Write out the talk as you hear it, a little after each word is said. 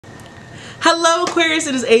Hello Aquarius,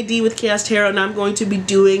 it is AD with kayxztarot, and I'm going to be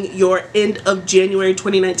doing your end of January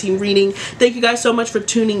 2019 reading. Thank you guys so much for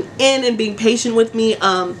tuning in and being patient with me.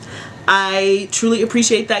 I truly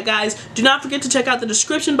appreciate that, guys. Do not forget to check out the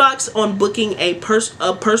description box on booking a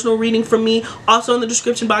personal reading from me. Also in the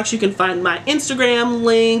description box you can find my Instagram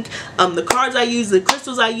link, the cards I use, the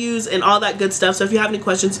crystals I use, and all that good stuff. So if you have any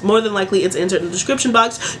questions, more than likely it's entered in the description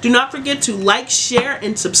box. Do not forget to like, share,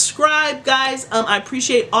 and subscribe, guys. I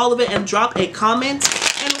appreciate all of it, and drop a comment.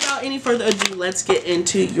 And without any further ado, let's get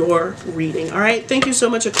into your reading. Alright, thank you so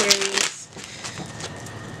much, Aquarius.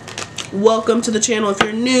 Welcome to the channel if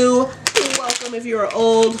you're new. Welcome if you're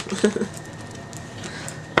old.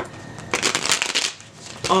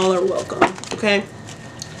 All are welcome. Okay.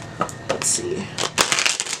 Let's see.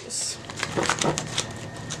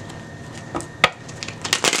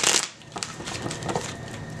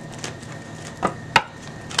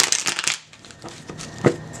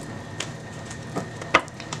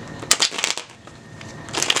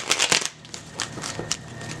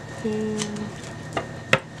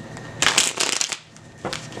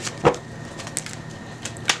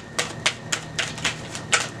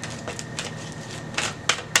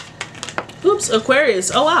 Oops,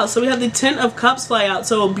 Aquarius. Oh wow, so we have the 10 of Cups fly out.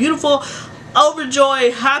 So beautiful,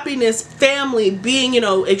 overjoyed, happiness, family, being, you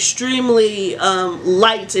know, extremely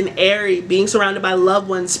light and airy, being surrounded by loved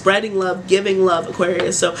ones, spreading love, giving love,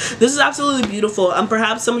 Aquarius. So this is absolutely beautiful.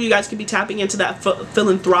 Perhaps some of you guys could be tapping into that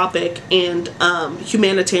philanthropic and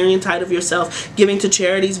humanitarian side of yourself, giving to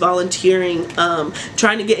charities, volunteering,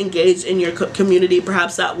 trying to get engaged in your community.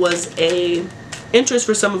 Perhaps that was a interest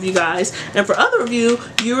for some of you guys, and for other of you,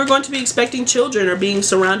 you are going to be expecting children or being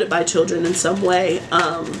surrounded by children in some way.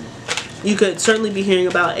 You could certainly be hearing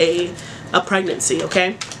about a pregnancy.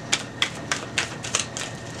 Okay,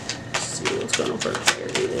 let's see what's going on for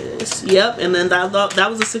Aquarius. Yep, and then that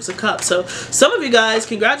was the 6 of Cups. So some of you guys,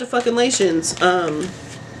 congratulations,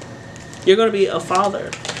 you're going to be a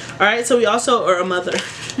father. All right, so we also are a mother.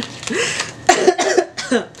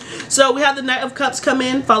 So we have the Knight of Cups come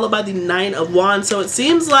in, followed by the 9 of Wands. So it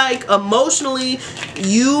seems like emotionally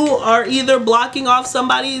you are either blocking off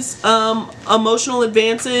somebody's emotional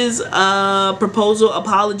advances, proposal,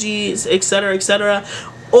 apologies, etc., etc.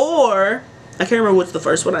 Or, I can't remember what's the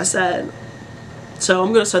first one I said. So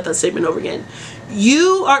I'm going to start that statement over again.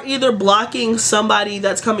 You are either blocking somebody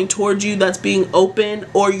that's coming towards you that's being open,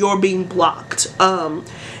 or you're being blocked.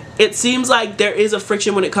 It seems like there is a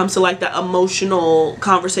friction when it comes to like that emotional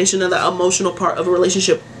conversation and that emotional part of a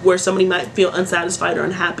relationship where somebody might feel unsatisfied or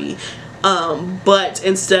unhappy. But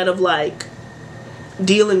instead of like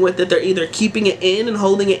dealing with it, they're either keeping it in and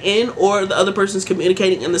holding it in, or the other person's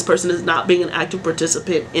communicating and this person is not being an active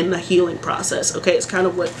participant in the healing process. Okay, it's kind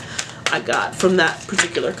of what I got from that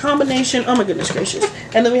particular combination. Oh my goodness gracious.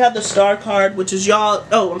 And then we have the Star card, which is y'all.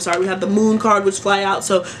 Oh, I'm sorry. We have the Moon card, which fly out.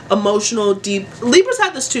 So emotional, deep. Libras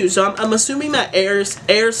have this too. So I'm assuming that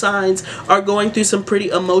air signs are going through some pretty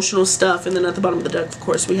emotional stuff. And then at the bottom of the deck, of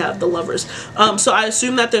course, we have the Lovers. So I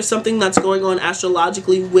assume that there's something that's going on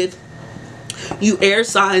astrologically with you air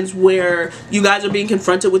signs, where you guys are being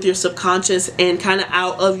confronted with your subconscious and kind of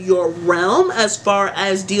out of your realm as far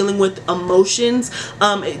as dealing with emotions.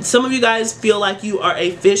 Some of you guys feel like you are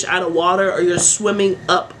a fish out of water, or you're swimming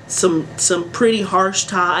up some pretty harsh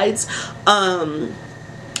tides,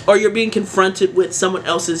 or you're being confronted with someone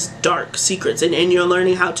else's dark secrets, and you're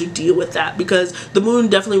learning how to deal with that, because the Moon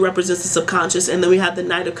definitely represents the subconscious. And then we have the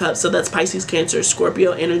Knight of Cups, so that's Pisces, Cancer,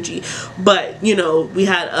 Scorpio energy. But you know, we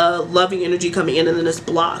had a loving energy coming in, and then it's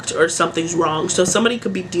blocked or something's wrong. So somebody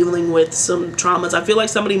could be dealing with some traumas. I feel like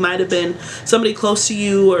somebody might have been somebody close to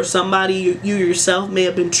you, or somebody you yourself may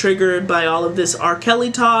have been triggered by all of this R. Kelly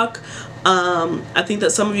talk. I think that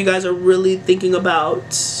some of you guys are really thinking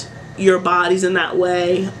about your bodies in that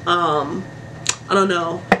way. I don't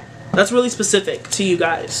know, that's really specific to you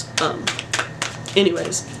guys.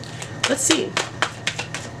 Anyways, let's see.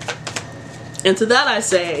 And to that I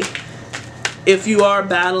say, if you are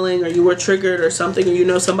battling, or you were triggered or something, or you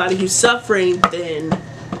know somebody who's suffering, then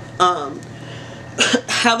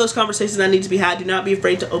have those conversations that need to be had. Do not be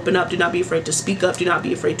afraid to open up. Do not be afraid to speak up. Do not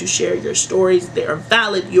be afraid to share your stories. They are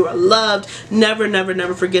valid. You are loved. Never, never,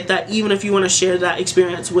 never forget that. Even if you want to share that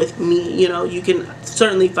experience with me, you know, you can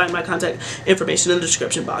certainly find my contact information in the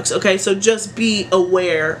description box. Okay, so just be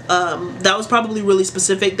aware. That was probably really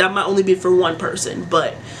specific. That might only be for one person,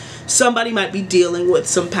 but somebody might be dealing with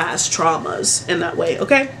some past traumas in that way.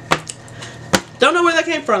 Okay, don't know where that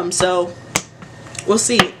came from, so we'll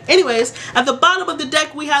see. Anyways, at the bottom of the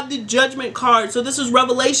deck we have the Judgment card. So this is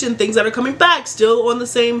revelation, things that are coming back, still on the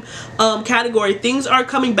same category. Things are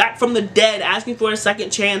coming back back from the dead, asking for a second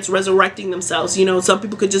chance, resurrecting themselves. You know, some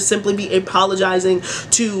people could just simply be apologizing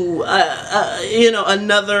to, you know,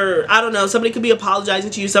 another, I don't know, somebody could be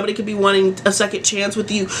apologizing to you. Somebody could be wanting a second chance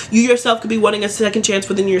with you. You yourself could be wanting a second chance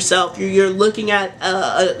within yourself. You're looking at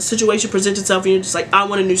a situation present itself and you're just like, I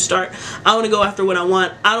want a new start. I want to go after what I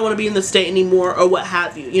want. I don't want to be in this state anymore, or what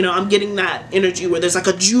have you. You know, I'm getting that energy where there's like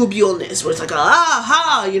a jubilalness, where it's like a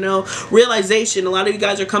aha, you know, realization. A lot of you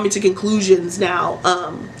guys are coming to conclusions now.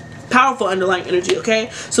 Powerful underlying energy, okay?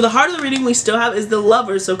 So the heart of the reading we still have is the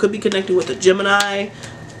Lovers, so it could be connecting with the Gemini.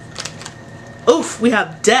 Oof, we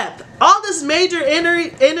have Death. All this major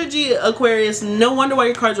energy, Aquarius. No wonder why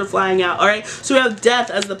your cards are flying out. Alright, so we have Death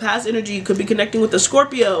as the past energy. You could be connecting with the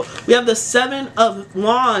Scorpio. We have the Seven of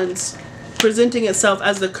Wands presenting itself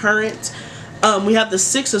as the current. We have the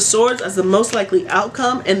Six of Swords as the most likely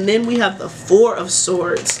outcome. And then we have the Four of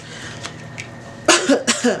Swords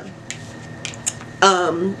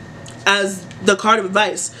as the card of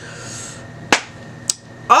advice.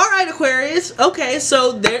 Alright, Aquarius. Okay,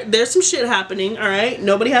 so there's some shit happening, alright?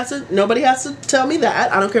 Nobody has to tell me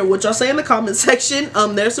that. I don't care what y'all say in the comment section.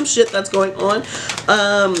 There's some shit that's going on.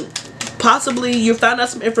 Possibly you found out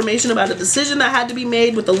some information about a decision that had to be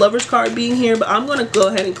made with the Lovers card being here, but I'm going to go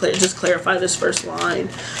ahead and just clarify this first line.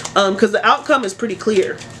 Because the outcome is pretty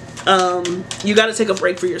clear. You got to take a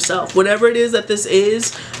break for yourself. Whatever it is that this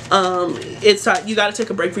is, it's you got to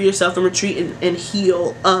take a break for yourself and retreat and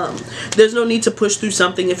heal. There's no need to push through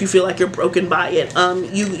something if you feel like you're broken by it.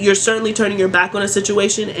 You're certainly turning your back on a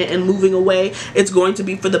situation and moving away. It's going to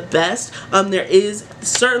be for the best. There is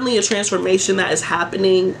certainly a transformation that is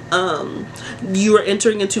happening. You are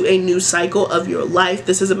entering into a new cycle of your life.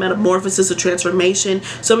 This is a metamorphosis, a transformation.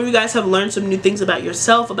 Some of you guys have learned some new things about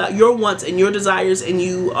yourself, about your wants and your desires, and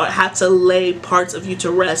you have to lay parts of you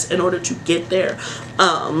to rest in order to get there.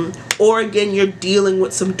 Or again, you're dealing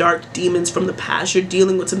with some dark demons from the past. You're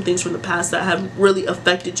dealing with some things from the past that have really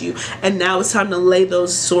affected you, and now it's time to lay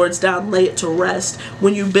those swords down, lay it to rest.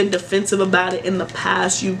 When you've been defensive about it in the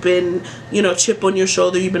past, you've been, you know, chip on your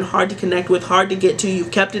shoulder, you've been hard to connect with, hard to get to, you've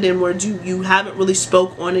kept it inwards, you haven't really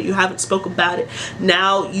spoke on it, you haven't spoke about it.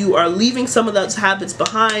 Now you are leaving some of those habits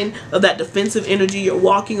behind, of that defensive energy. You're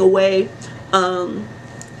walking away, and,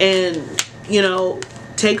 you know,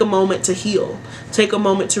 take a moment to heal. Take a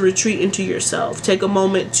moment to retreat into yourself. Take a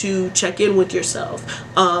moment to check in with yourself.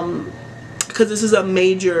 Because this is a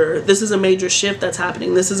major shift that's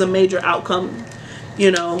happening. This is a major outcome.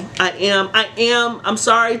 You know, I'm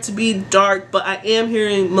sorry to be dark, but I am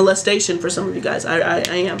hearing molestation for some of you guys. I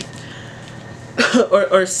am.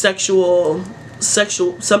 or something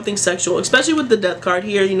sexual, especially with the Death card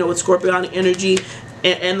here, you know, with Scorpionic energy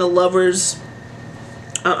and the Lovers.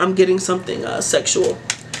 I'm getting something sexual.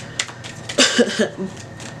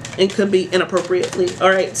 It could be inappropriately.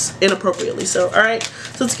 Alright, inappropriately so. Alright,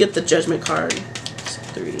 so let's get the Judgment card.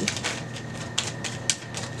 3,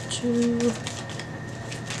 2,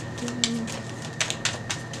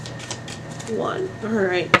 1.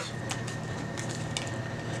 Alright.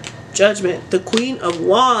 Judgment, the Queen of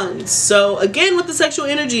Wands. So again with the sexual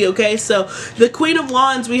energy, okay, so the Queen of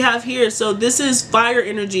Wands we have here, so this is fire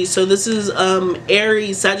energy, so this is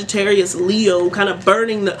Aries, Sagittarius, Leo, kind of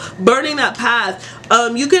burning that path.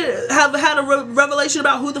 You could have had a revelation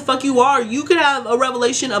about who the fuck you are. You could have a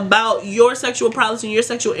revelation about your sexual prowess and your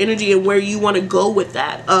sexual energy and where you want to go with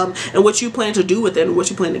that, and what you plan to do with it and what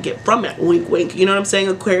you plan to get from it. Wink wink, you know what I'm saying,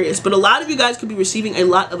 Aquarius? But a lot of you guys could be receiving a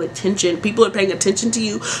lot of attention. People are paying attention to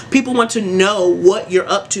you. People want to know what you're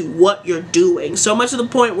up to, what you're doing, so much to the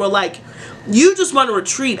point where like you just want to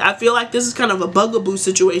retreat. I feel like this is kind of a bugaboo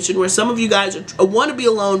situation where some of you guys want to be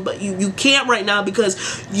alone, but you can't right now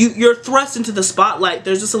because you're thrust into the spotlight.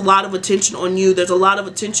 There's just a lot of attention on you. There's a lot of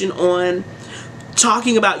attention on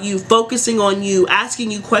talking about you, focusing on you, asking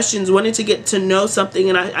you questions, wanting to get to know something,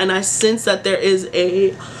 and I sense that there is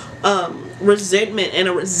a resentment and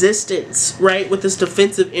a resistance, right, with this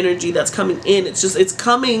defensive energy that's coming in. It's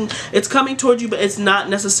coming towards you, but it's not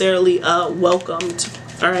necessarily welcomed.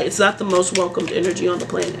 Alright, it's not the most welcomed energy on the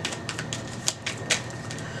planet.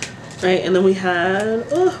 Right, and then we had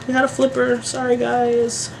a flipper. Sorry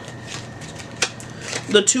guys.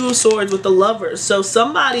 The Two of Swords with the Lovers. So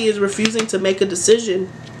somebody is refusing to make a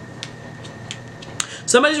decision.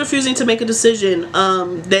 Somebody's refusing to make a decision.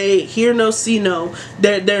 They hear no, see no.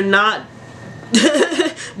 They're not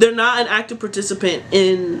they're not an active participant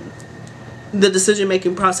in the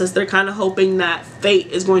decision-making process. They're kind of hoping that fate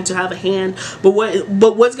is going to have a hand, but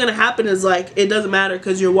what's going to happen is like it doesn't matter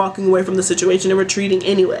because you're walking away from the situation and retreating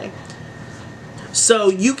anyway. So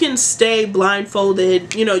you can stay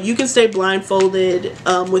blindfolded, you know, you can stay blindfolded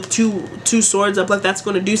with two swords up, like that's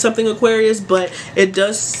going to do something, Aquarius, but it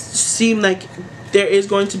does seem like there is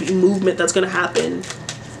going to be movement that's going to happen,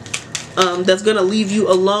 that's going to leave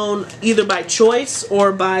you alone, either by choice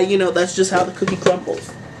or by, you know, that's just how the cookie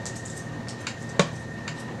crumbles.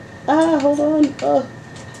 Hold on.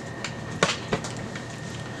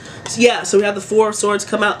 Yeah, so we have the Four of Swords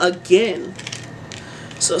come out again.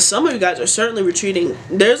 So some of you guys are certainly retreating.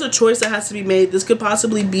 There's a choice that has to be made. This could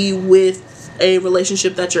possibly be with a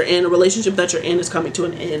relationship that you're in. A relationship that you're in is coming to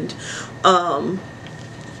an end.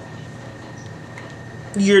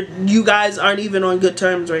 You guys aren't even on good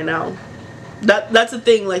terms right now. That's the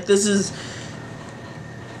thing. Like, this is,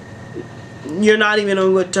 you're not even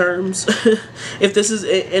on good terms. If this is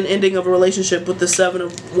an ending of a relationship, with the Seven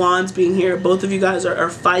of Wands being here, both of you guys are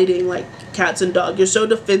fighting like cats and dogs. You're so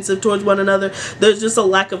defensive towards one another. There's just a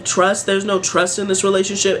lack of trust. There's no trust in this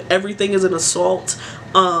relationship. Everything is an assault.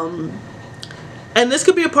 And this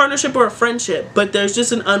could be a partnership or a friendship, but there's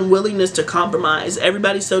just an unwillingness to compromise.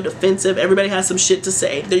 Everybody's so defensive. Everybody has some shit to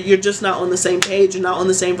say. You're just not on the same page. You're not on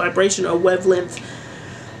the same vibration or wavelength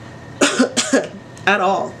at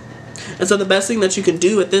all. And so the best thing that you can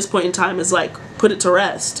do at this point in time is, like, put it to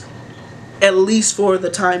rest, at least for the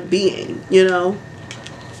time being, you know,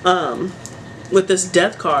 with this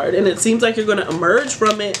Death card. And it seems like you're going to emerge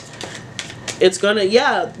from it. It's going to,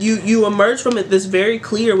 yeah, you emerge from it this very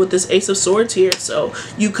clear with this Ace of Swords here. So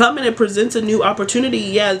you come in and presents a new opportunity.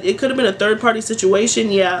 Yeah, it could have been a third-party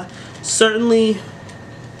situation. Yeah, certainly.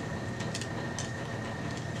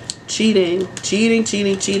 Cheating.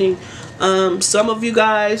 Some of you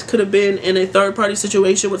guys could have been in a third-party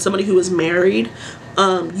situation with somebody who is married.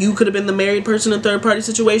 You could have been the married person in a third-party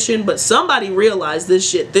situation, but somebody realized this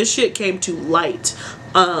shit. This shit came to light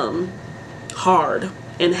hard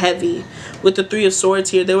and heavy. With the Three of Swords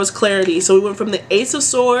here, there was clarity. So we went from the Ace of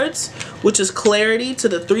Swords, which is clarity, to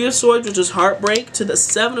the Three of Swords, which is heartbreak, to the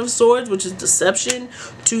Seven of Swords, which is deception,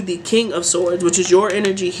 to the King of Swords, which is your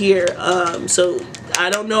energy here. So I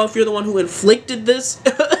don't know if you're the one who inflicted this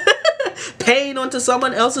pain onto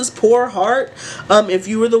someone else's poor heart. If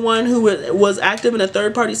you were the one who was active in a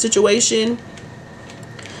third-party situation,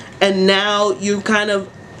 and now you kind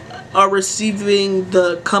of are receiving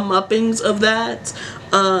the comeuppings of that.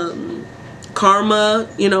 Karma,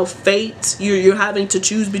 you know, fate. You're having to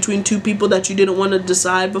choose between two people that you didn't want to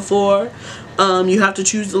decide before. You have to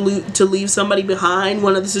choose to leave somebody behind.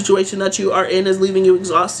 One of the situation that you are in is leaving you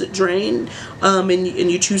exhausted, drained, and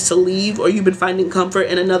you choose to leave, or you've been finding comfort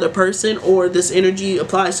in another person, or this energy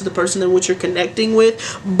applies to the person in which you're connecting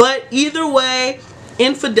with. But either way,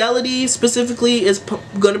 infidelity specifically is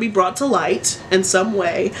going to be brought to light in some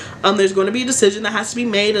way. There's going to be a decision that has to be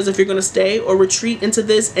made as if you're going to stay or retreat into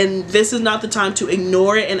this, and this is not the time to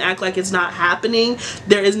ignore it and act like it's not happening.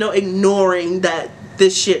 There is no ignoring that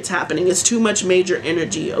this shit's happening. It's too much major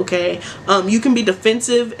energy, okay? You can be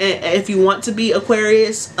defensive if you want to be,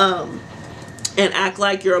 Aquarius, and act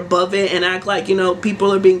like you're above it, and act like, you know,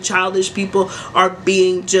 people are being childish, people are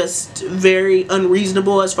being just very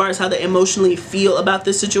unreasonable as far as how they emotionally feel about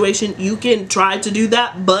this situation. You can try to do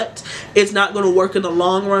that, but it's not going to work in the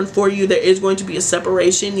long run for you. There is going to be a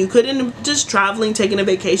separation. You could end up just traveling, taking a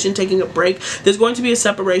vacation, taking a break. There's going to be a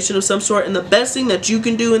separation of some sort, and the best thing that you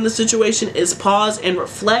can do in this situation is pause and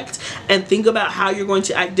reflect and think about how you're going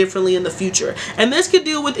to act differently in the future. And this could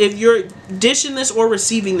deal with if you're dishing this or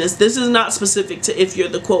receiving this. This is not specific to if you're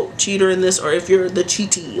the quote cheater in this or if you're the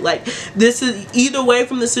cheatee. Like, this is either way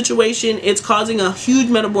from the situation. It's causing a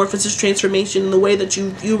huge metamorphosis, transformation in the way that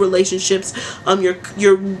you view relationships.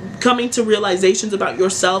 You're coming to realizations about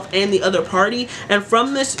yourself and the other party, and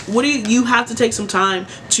from this, you have to take some time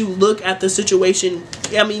to look at the situation.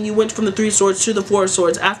 I mean, you went from the Three of Swords to the Four of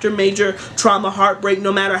Swords after major trauma, heartbreak.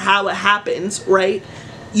 No matter how it happens, right?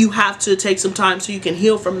 You have to take some time so you can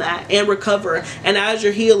heal from that and recover. And as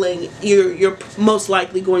you're healing, you're most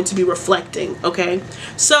likely going to be reflecting, okay?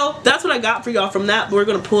 So that's what I got for y'all from that. We're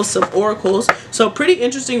going to pull some oracles. So pretty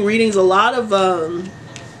interesting readings. A lot of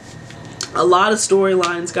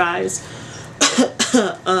storylines, guys.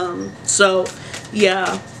 So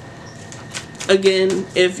yeah, again,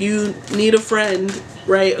 if you need a friend,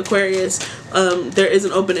 right, Aquarius, there is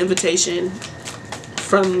an open invitation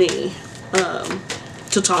from me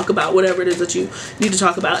to talk about whatever it is that you need to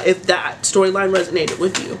talk about, if that storyline resonated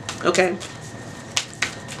with you, okay?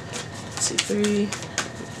 Let's see, 3,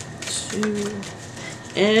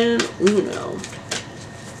 2, and uno.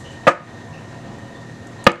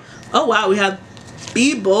 Oh wow, we have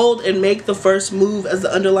be bold and make the first move as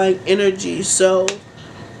the underlying energy. So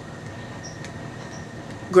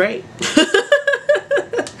great.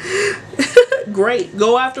 great.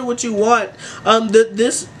 Go after what you want.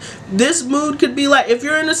 This mood could be like, if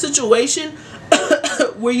you're in a situation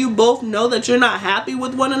where you both know that you're not happy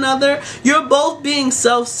with one another, you're both being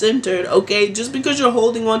self-centered, okay? Just because you're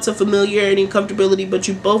holding on to familiarity and comfortability, but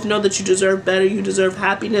you both know that you deserve better, you deserve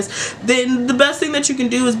happiness, then the best thing that you can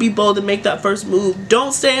do is be bold and make that first move.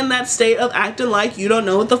 Don't stay in that state of acting like you don't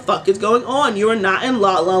know what the fuck is going on. You are not in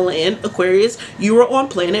La La Land, Aquarius. You are on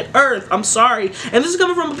planet Earth. I'm sorry. And this is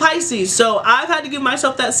coming from a Pisces, so I've had to give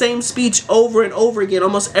myself that same speech over and over again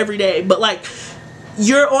almost every day. But like,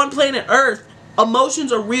 you're on planet Earth.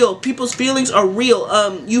 Emotions are real. People's feelings are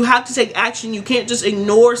real. You have to take action. You can't just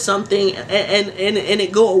ignore something and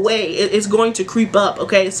it go away. It's going to creep up,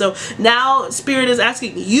 okay? So now Spirit is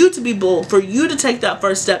asking you to be bold, for you to take that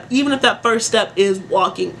first step, even if that first step is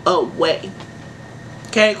walking away.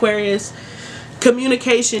 Okay, Aquarius?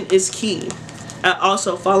 Communication is key.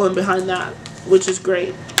 Also following behind that, which is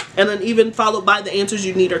great. And then even followed by the answers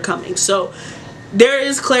you need are coming. So there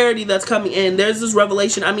is clarity that's coming in. There's this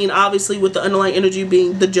revelation. I mean, obviously with the underlying energy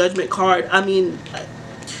being the Judgment card, I mean,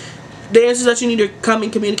 the answers that you need are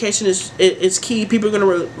coming. Communication is key. People are going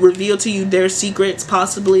to reveal to you their secrets,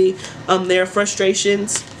 possibly their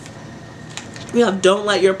frustrations. We have don't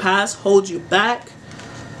let your past hold you back,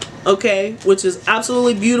 okay, which is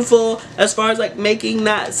absolutely beautiful as far as like making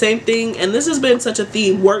that same thing. And this has been such a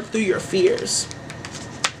theme. Work through your fears.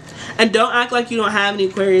 And don't act like you don't have any,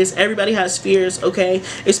 Aquarius. Everybody has fears, okay?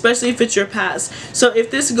 Especially if it's your past. So if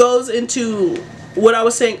this goes into what I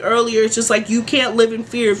was saying earlier, it's just like you can't live in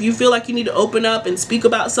fear. If you feel like you need to open up and speak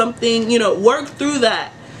about something, you know, work through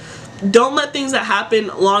that. Don't let things that happened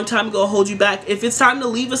a long time ago hold you back. If it's time to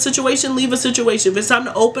leave a situation, leave a situation. If it's time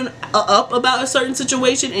to open up about a certain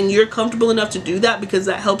situation and you're comfortable enough to do that because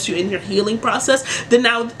that helps you in your healing process, then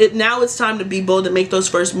now it's time to be bold and make those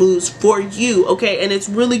first moves for you, okay? And it's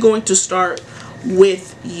really going to start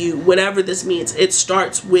with you, whatever this means. It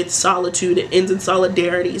starts with solitude. It ends in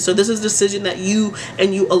solidarity. So this is a decision that you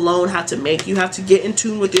and you alone have to make. You have to get in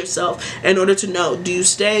tune with yourself in order to know, do you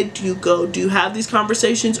stay, do you go, do you have these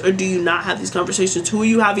conversations, or do you not have these conversations? Who are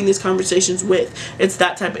you having these conversations with? It's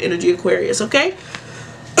that type of energy, Aquarius, okay?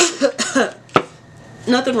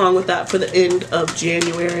 Nothing wrong with that for the end of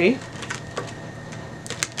January.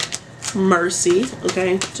 Mercy,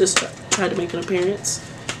 okay? Just try to make an appearance.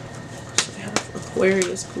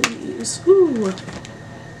 Aquarius, please. Woo.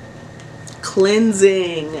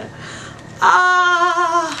 Cleansing.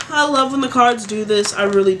 I love when the cards do this. I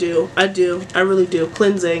really do. I really do.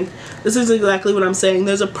 Cleansing. This is exactly what I'm saying.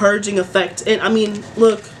 There's a purging effect. And I mean,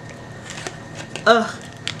 look.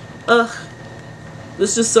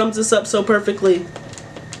 This just sums this up so perfectly.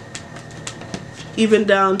 Even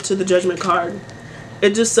down to the Judgment card.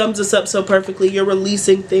 It just sums this up so perfectly. You're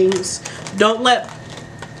releasing things. Don't let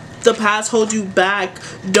the past hold you back.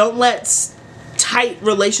 Don't let tight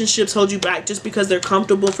relationships hold you back just because they're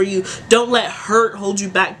comfortable for you. Don't let hurt hold you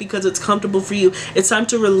back because it's comfortable for you. It's time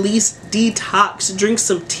to release, detox, drink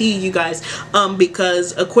some tea, you guys,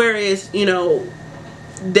 because Aquarius, you know,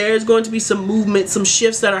 there's going to be some movement, some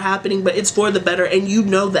shifts that are happening, but it's for the better, and you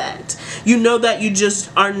know that. You know that you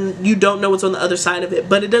don't know what's on the other side of it,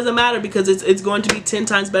 but it doesn't matter because it's going to be 10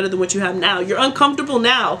 times better than what you have now. You're uncomfortable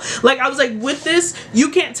now. Like, I was like, with this,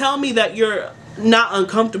 you can't tell me that you're not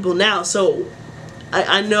uncomfortable now. So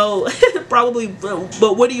I know probably,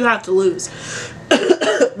 but what do you have to lose?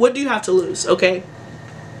 What do you have to lose, okay?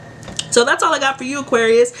 So that's all I got for you,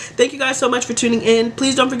 Aquarius. Thank you guys so much for tuning in.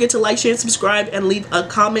 Please don't forget to like, share, and subscribe, and leave a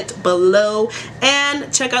comment below.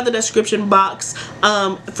 And check out the description box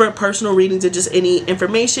for personal readings and just any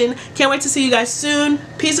information. Can't wait to see you guys soon.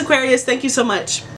 Peace, Aquarius. Thank you so much.